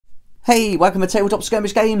Hey, welcome to Tabletop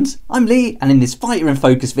Skirmish Games. I'm Lee, and in this Fighter in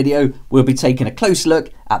Focus video, we'll be taking a close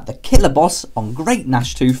look at the Killaboss on Great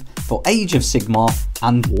Gnashtoof for Age of Sigmar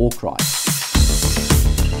and Warcry.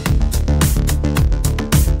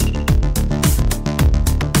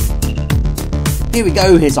 Here we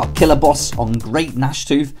go, here's our Killaboss on Great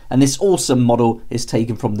Gnashtoof, and this awesome model is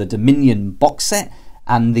taken from the Dominion box set,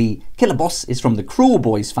 and the Killaboss is from the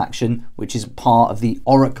KRULEBOYZ faction, which is part of the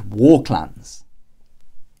Orruk war clans.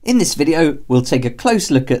 In this video, we'll take a close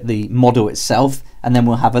look at the model itself, and then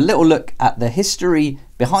we'll have a little look at the history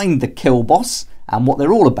behind the Killaboss and what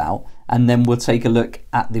they're all about, and then we'll take a look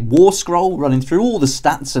at the war scroll, running through all the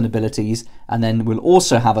stats and abilities, and then we'll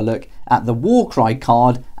also have a look at the Warcry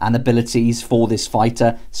card and abilities for this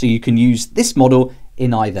fighter, so you can use this model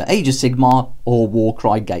in either Age of Sigmar or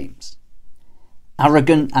Warcry games.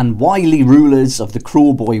 Arrogant and wily rulers of the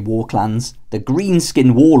Kruleboyz war clans, the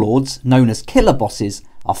greenskin warlords, known as Killabosses,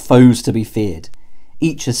 are foes to be feared.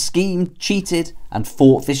 Each has schemed, cheated, and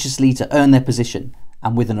fought viciously to earn their position,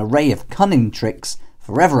 and with an array of cunning tricks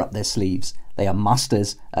forever up their sleeves, they are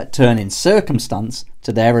masters at turning circumstance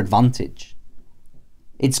to their advantage.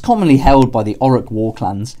 It's commonly held by the Orruk war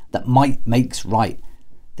clans that might makes right.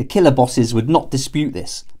 The Killabosses would not dispute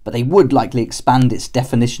this, but they would likely expand its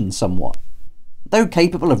definition somewhat. Though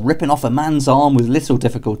capable of ripping off a man's arm with little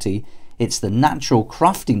difficulty, it's the natural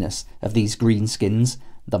craftiness of these greenskins,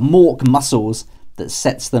 the mork muscles, that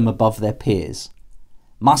sets them above their peers.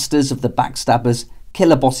 Masters of the backstabbers,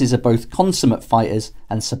 Killabosses are both consummate fighters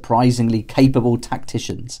and surprisingly capable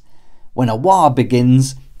tacticians. When a war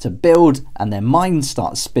begins to build and their minds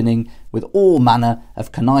start spinning with all manner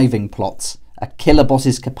of conniving plots, a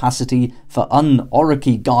Killaboss's capacity for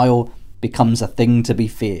un-Orruky guile becomes a thing to be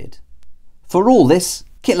feared. For all this,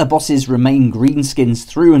 Killabosses remain greenskins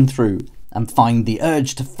through and through, and find the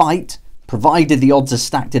urge to fight, provided the odds are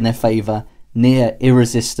stacked in their favour, near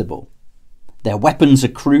irresistible. Their weapons are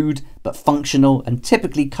crude but functional and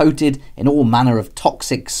typically coated in all manner of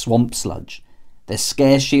toxic swamp sludge. Their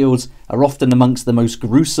scare shields are often amongst the most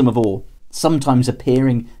gruesome of all, sometimes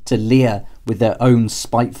appearing to leer with their own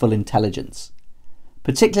spiteful intelligence.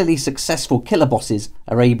 Particularly successful Killabosses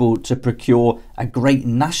are able to procure a Great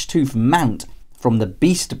Gnashtoof mount from the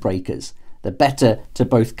Beast Breakers, the better to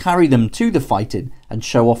both carry them to the fighting and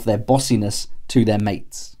show off their bossiness to their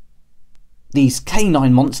mates. These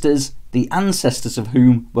canine monsters, the ancestors of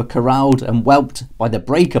whom were corralled and whelped by the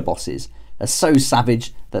Breaker bosses, are so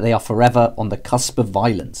savage that they are forever on the cusp of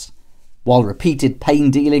violence. While repeated pain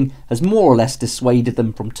dealing has more or less dissuaded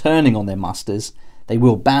them from turning on their masters, they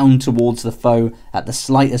will bound towards the foe at the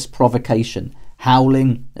slightest provocation,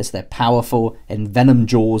 howling as their powerful, envenomed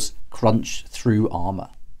jaws crunch through armour.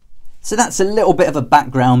 So that's a little bit of a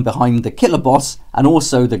background behind the Killaboss and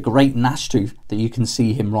also the Great Gnashtoof that you can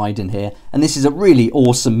see him riding here. And this is a really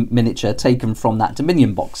awesome miniature taken from that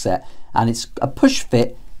Dominion box set, and it's a push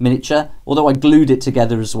fit miniature, although I glued it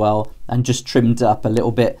together as well and just trimmed up a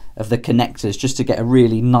little bit of the connectors just to get a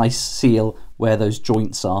really nice seal where those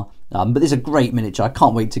joints are. But it's a great miniature. I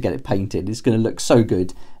can't wait to get it painted. It's going to look so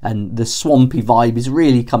good, and the swampy vibe is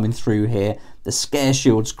really coming through here. The scare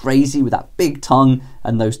shield's crazy with that big tongue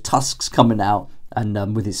and those tusks coming out,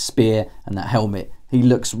 and with his spear and that helmet, he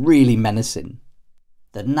looks really menacing.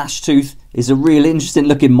 The Gnashtoof is a real interesting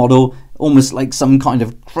looking model, almost like some kind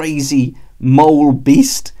of crazy mole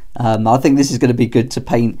beast. I think this is going to be good to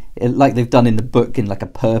paint like they've done in the book in like a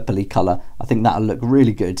purpley colour. I think that'll look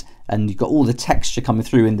really good, and you've got all the texture coming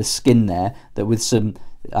through in the skin there, that with some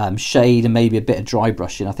shade and maybe a bit of dry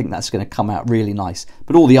brushing, I think that's going to come out really nice.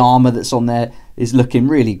 But all the armour that's on there is looking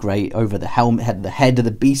really great over the helmet, the head of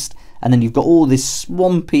the beast, and then you've got all this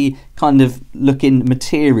swampy kind of looking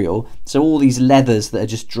material, so all these leathers that are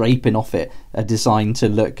just draping off it are designed to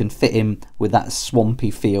look and fit in with that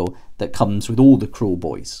swampy feel that comes with all the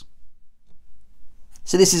Kruleboyz.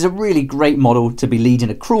 So this is a really great model to be leading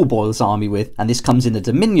a KRULEBOYZ army with, and this comes in the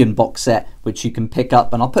Dominion box set, which you can pick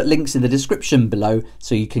up, and I'll put links in the description below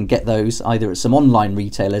so you can get those either at some online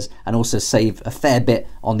retailers and also save a fair bit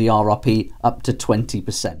on the RRP, up to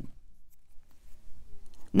 20%.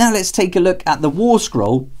 Now let's take a look at the war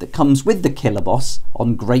scroll that comes with the Killaboss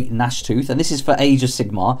on Great Gnashtoof, and this is for Age of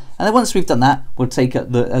Sigmar. And then once we've done that, we'll take a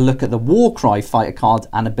look at the Warcry fighter card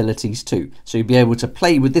and abilities too. So you'll be able to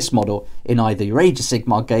play with this model in either your Age of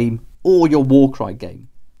Sigmar game or your Warcry game.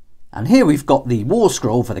 And here we've got the war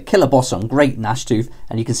scroll for the Killaboss on Great Gnashtoof,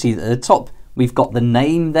 and you can see that at the top we've got the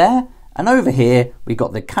name there, and over here we've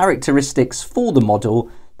got the characteristics for the model,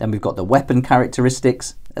 then we've got the weapon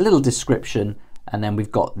characteristics, a little description, and then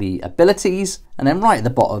we've got the abilities, and then right at the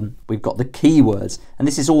bottom we've got the keywords, and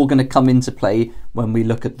this is all going to come into play when we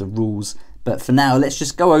look at the rules. But for now, let's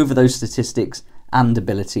just go over those statistics and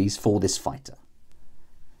abilities for this fighter.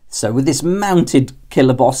 So with this mounted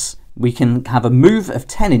killer boss, we can have a move of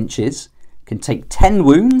 10 inches, can take 10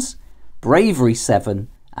 wounds, bravery 7,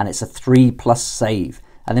 and it's a 3+ save.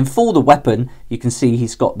 And then for the weapon, you can see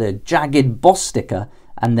he's got the jagged boss sticker,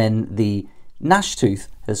 and then the Gnashtoof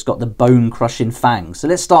has got the bone crushing fangs. So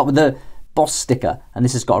let's start with the boss sticker, and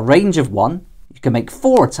this has got a range of 1. You can make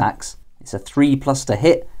 4 attacks. It's a 3+ to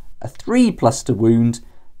hit, a 3+ to wound,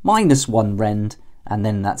 -1 rend, and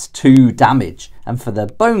then that's 2 damage. And for the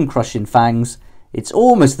bone crushing fangs, it's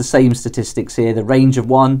almost the same statistics here. The range of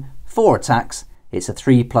 1, 4 attacks, it's a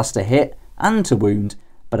 3+ to hit and to wound,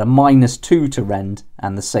 but a -2 to rend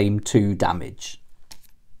and the same 2 damage.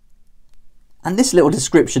 And this little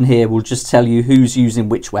description here will just tell you who's using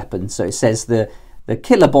which weapon. So it says the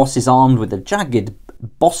killer boss is armed with a jagged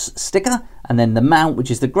boss sticker, and then the mount,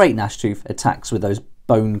 which is the Great Gnashtoof, attacks with those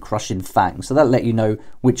bone crushing fangs. So that'll let you know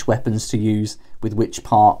which weapons to use with which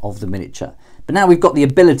part of the miniature. But now we've got the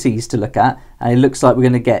abilities to look at, and it looks like we're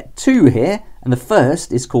going to get 2 here, and the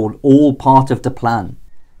first is called All Part of the Plan.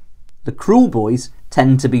 The Kruleboyz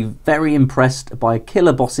tend to be very impressed by a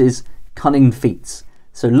killer boss's cunning feats.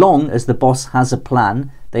 So long as the boss has a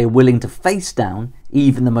plan, they are willing to face down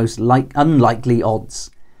even the most unlikely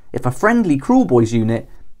odds. If a friendly Kruleboyz unit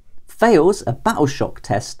fails a battle shock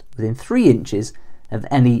test within 3 inches of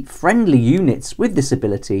any friendly units with this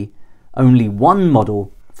ability, only 1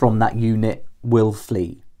 model from that unit will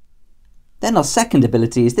flee. Then our second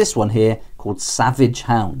ability is this one here, called Savage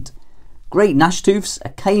Hound. Great Gnashtoofs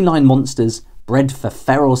are canine monsters bred for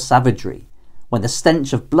feral savagery. When the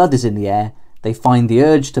stench of blood is in the air, they find the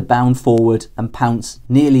urge to bound forward and pounce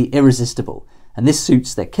nearly irresistible, and this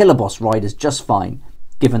suits their killer boss riders just fine,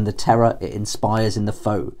 given the terror it inspires in the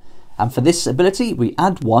foe. And for this ability, we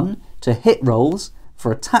add 1 to hit rolls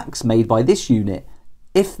for attacks made by this unit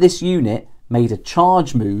if this unit made a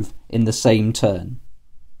charge move in the same turn.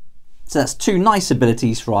 So that's 2 nice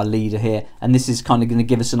abilities for our leader here, and this is kind of going to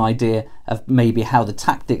give us an idea of maybe how the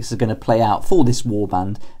tactics are going to play out for this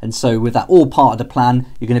warband. And so with that all part of the plan,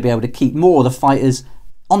 you're going to be able to keep more of the fighters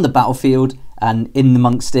on the battlefield and in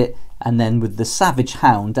amongst it. And then with the Savage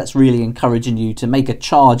Hound, that's really encouraging you to make a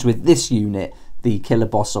charge with this unit, the killer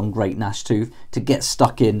boss on Great Gnashtoof, to get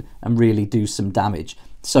stuck in and really do some damage.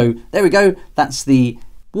 So there we go, that's the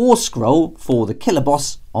War Scroll for the killer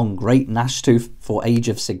boss on Great Gnashtoof for Age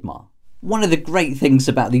of Sigmar. One of the great things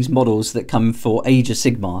about these models that come for Age of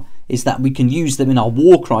Sigmar is that we can use them in our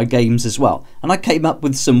Warcry games as well. And I came up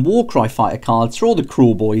with some Warcry fighter cards for all the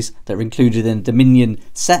Kruleboyz that are included in the Dominion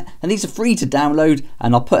set, and these are free to download,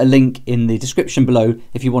 and I'll put a link in the description below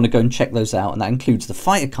if you want to go and check those out. And that includes the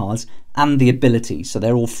fighter cards and the abilities, so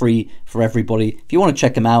they're all free for everybody if you want to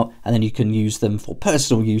check them out, and then you can use them for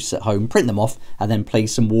personal use at home, print them off, and then play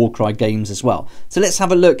some Warcry games as well. So let's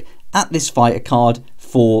have a look at this fighter card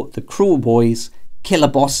for the Kruleboyz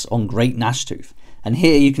Killaboss on Great Gnashtoof. And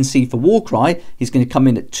here you can see for Warcry, he's going to come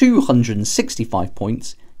in at 265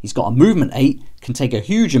 points. He's got a movement 8, can take a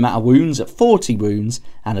huge amount of wounds at 40 wounds,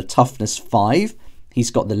 and a toughness 5.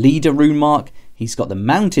 He's got the leader rune mark, he's got the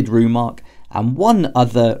mounted rune mark, and 1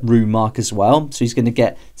 other rune mark as well. So he's going to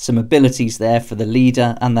get some abilities there for the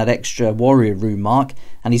leader and that extra warrior rune mark.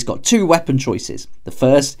 And he's got 2 weapon choices. The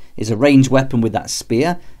first is a ranged weapon with that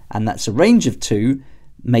spear, and that's a range of 2,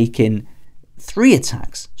 making 3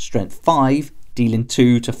 attacks, strength 5, dealing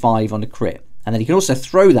 2 to 5 on a crit. And then you can also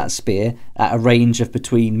throw that spear at a range of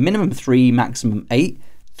between minimum 3, maximum 8,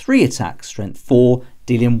 3 attacks, strength 4,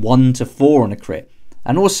 dealing 1 to 4 on a crit.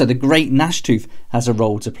 And also the Great Gnashtoof has a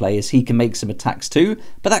role to play, as he can make some attacks too,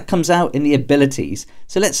 but that comes out in the abilities.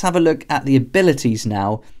 So let's have a look at the abilities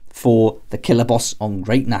now for the killer boss on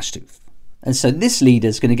Great Gnashtoof. And so this leader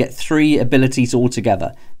is going to get 3 abilities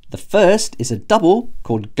altogether. The first is a double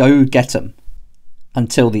called Go Get 'em.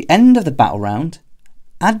 Until the end of the battle round,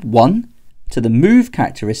 add 1 to the move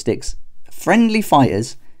characteristics of friendly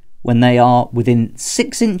fighters when they are within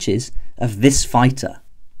 6 inches of this fighter.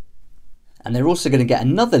 And they're also going to get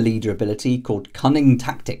another leader ability called Cunning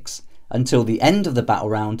Tactics. Until the end of the battle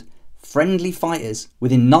round, friendly fighters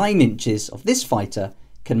within 9 inches of this fighter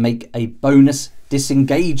can make a bonus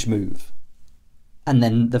disengage move. And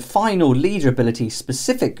then the final leader ability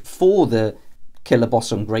specific for the killer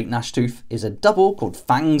boss on Great Gnashtoof is a double called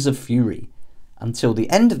Fangs of Fury. Until the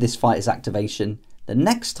end of this fighter's activation, the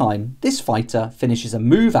next time this fighter finishes a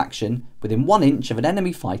move action within 1 inch of an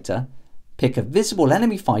enemy fighter, pick a visible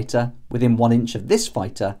enemy fighter within 1 inch of this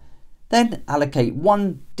fighter, then allocate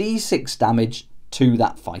 1d6 damage to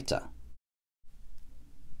that fighter.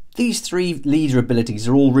 These 3 leader abilities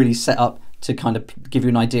are all really set up to kind of give you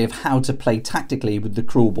an idea of how to play tactically with the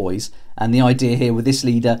Kruleboyz. And the idea here with this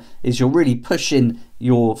leader is you're really pushing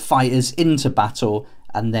your fighters into battle,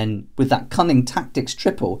 and then with that cunning tactics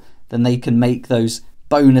triple, then they can make those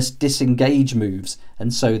bonus disengage moves,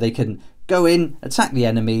 and so they can go in, attack the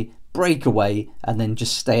enemy, break away, and then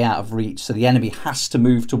just stay out of reach, so the enemy has to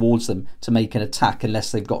move towards them to make an attack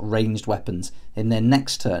unless they've got ranged weapons in their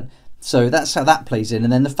next turn. So that's how that plays in.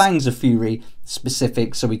 And then the Fangs of Fury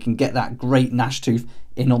specific, so we can get that Great Gnashtoof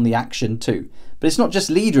in on the action too. But it's not just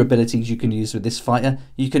leader abilities you can use with this fighter,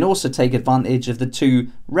 you can also take advantage of the 2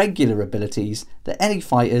 regular abilities that any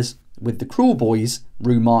fighters with the Kruleboyz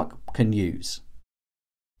rune mark can use.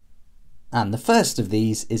 And the first of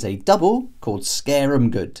these is a double called Scare 'em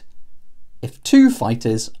Good. If 2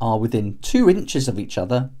 fighters are within 2 inches of each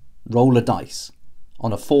other, roll a dice.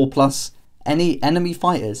 On a 4+, any enemy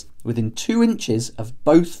fighters within 2 inches of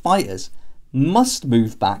both fighters must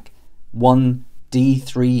move back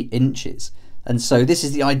 1d3 inches. And so this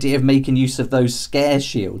is the idea of making use of those scare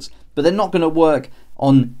shields, but they're not going to work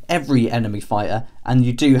on every enemy fighter, and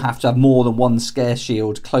you do have to have more than 1 scare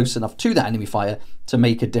shield close enough to that enemy fighter to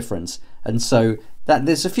make a difference. And so that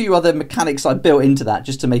there's a few other mechanics I built into that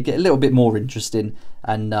just to make it a little bit more interesting,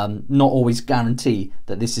 and not always guarantee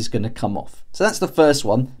that this is going to come off. So that's the first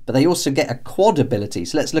one, but they also get a quad ability,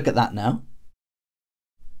 so let's look at that now.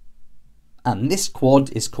 And this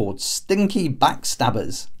quad is called Stinky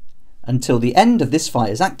Backstabbers. Until the end of this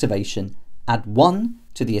fighter's activation, add 1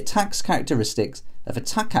 to the attack's characteristics of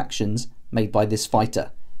attack actions made by this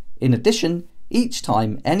fighter. In addition, each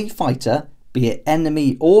time any fighter, be it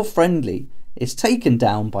enemy or friendly, is taken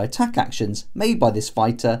down by attack actions made by this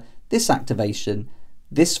fighter, this activation,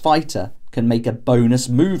 this fighter can make a bonus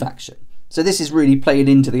move action. So this is really playing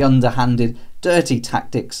into the underhanded, dirty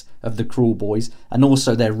tactics of the Kruleboyz, and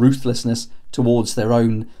also their ruthlessness towards their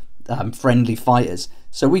own friendly fighters.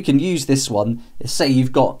 So we can use this one, say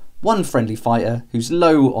you've got one friendly fighter who's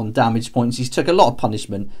low on damage points, he's took a lot of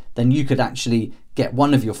punishment, then you could actually get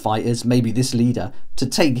one of your fighters, maybe this leader, to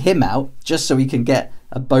take him out just so he can get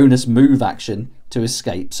a bonus move action to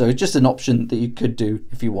escape. So it's just an option that you could do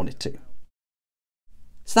if you wanted to.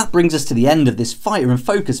 So that brings us to the end of this Fighter and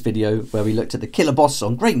Focus video, where we looked at the Killaboss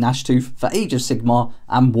on Great Gnashtoof for Age of Sigmar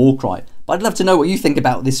and Warcry. But I'd love to know what you think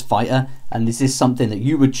about this fighter, and is this something that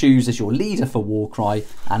you would choose as your leader for Warcry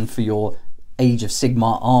and for your Age of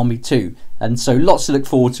Sigmar army too? And so lots to look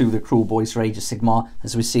forward to with the Kruleboyz for Age of Sigmar,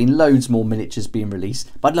 as we've seen loads more miniatures being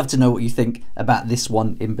released. But I'd love to know what you think about this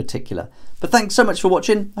one in particular. But thanks so much for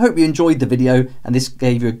watching. I hope you enjoyed the video and this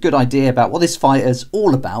gave you a good idea about what this fighter's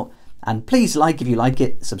all about. And please like if you like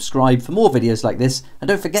it, subscribe for more videos like this, and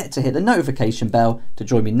don't forget to hit the notification bell to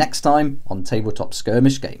join me next time on Tabletop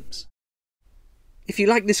Skirmish Games. If you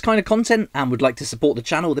like this kind of content and would like to support the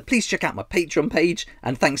channel, then please check out my Patreon page,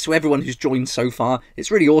 and thanks to everyone who's joined so far. It's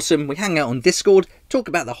really awesome. We hang out on Discord, talk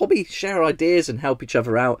about the hobby, share ideas and help each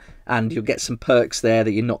other out, and you'll get some perks there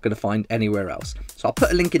that you're not going to find anywhere else. So I'll put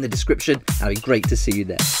a link in the description, and it'd be great to see you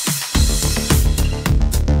there.